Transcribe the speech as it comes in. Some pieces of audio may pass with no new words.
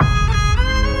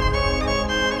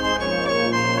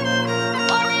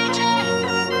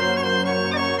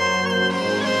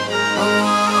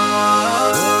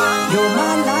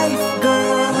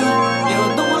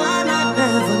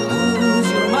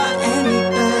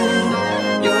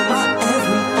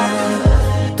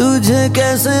तुझे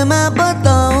कैसे मैं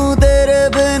बताऊं, तेरे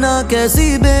बिना कैसी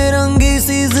बेरंगी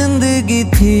सी जिंदगी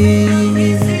थी।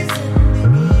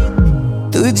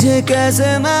 तुझे कैसे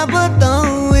मैं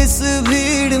बताऊं, इस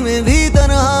भीड़ में भी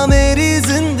तन्हा मेरी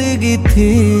जिंदगी थी।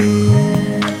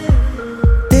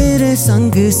 तेरे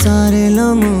संग सारे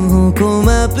लम्हों को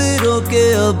मैं पिरो के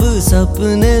अब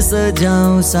सपने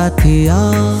सजाऊं साथिया।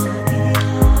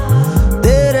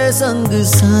 तेरे संग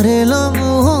सारे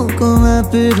लम्हों को मैं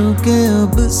पिरो के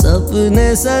अब सपने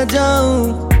सजाऊं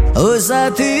ओ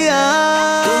साथिया।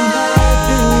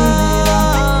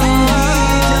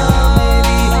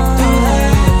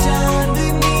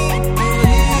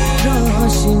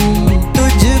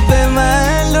 तुझ पे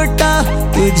मैं लुटा,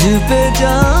 तुझ पे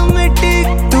जा मिटी,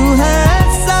 तू है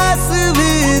सांस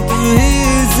भी, तू ही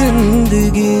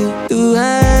जिंदगी। तू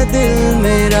है दिल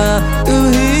मेरा, तू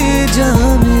ही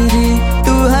जान मेरी,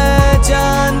 तू है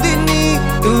चांदनी,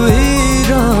 तू ही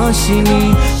रोशनी।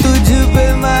 तुझ पे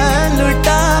मैं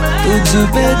लुटा, तुझ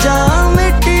पे जा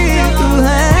मिटी, तू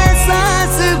है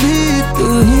सांस भी, तू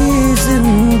ही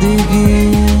जिंदगी।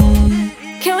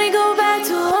 Can we go back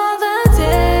to all the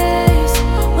days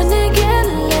when they get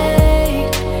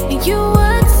late and you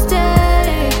would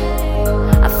stay?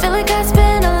 I feel like I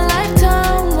spent a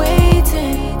lifetime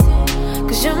waiting,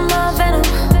 'cause you're my venom,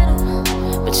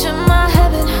 but you're my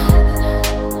heaven.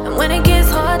 And when it gets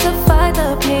hard to fight the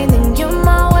pain, then you're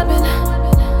my weapon.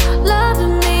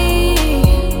 Loving me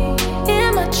in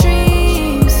my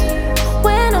dreams,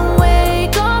 when I'm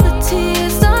awake all the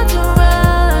tears start to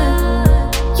run.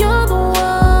 You're the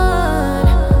one,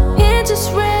 it just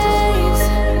rains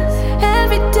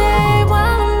every day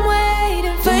while I'm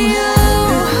waiting for you.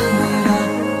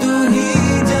 तू ही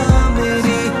जान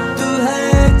मेरी, तू है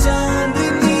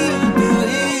चांदनी, तू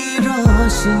ही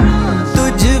रोशनी।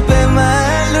 तुझ पे मैं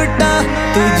लुटा,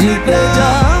 तुझ पे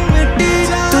जा मिटी,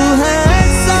 तू है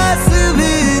सांस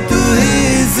भी, तू ही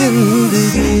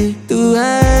जिंदगी। तू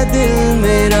है दिल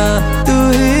मेरा, तू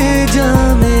ही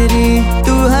जान मेरी,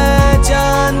 तू है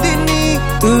चांदनी,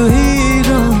 तू ही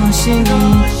रोशनी।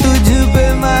 तुझ पे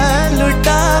मैं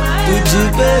लुटा, तुझ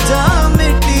पे जा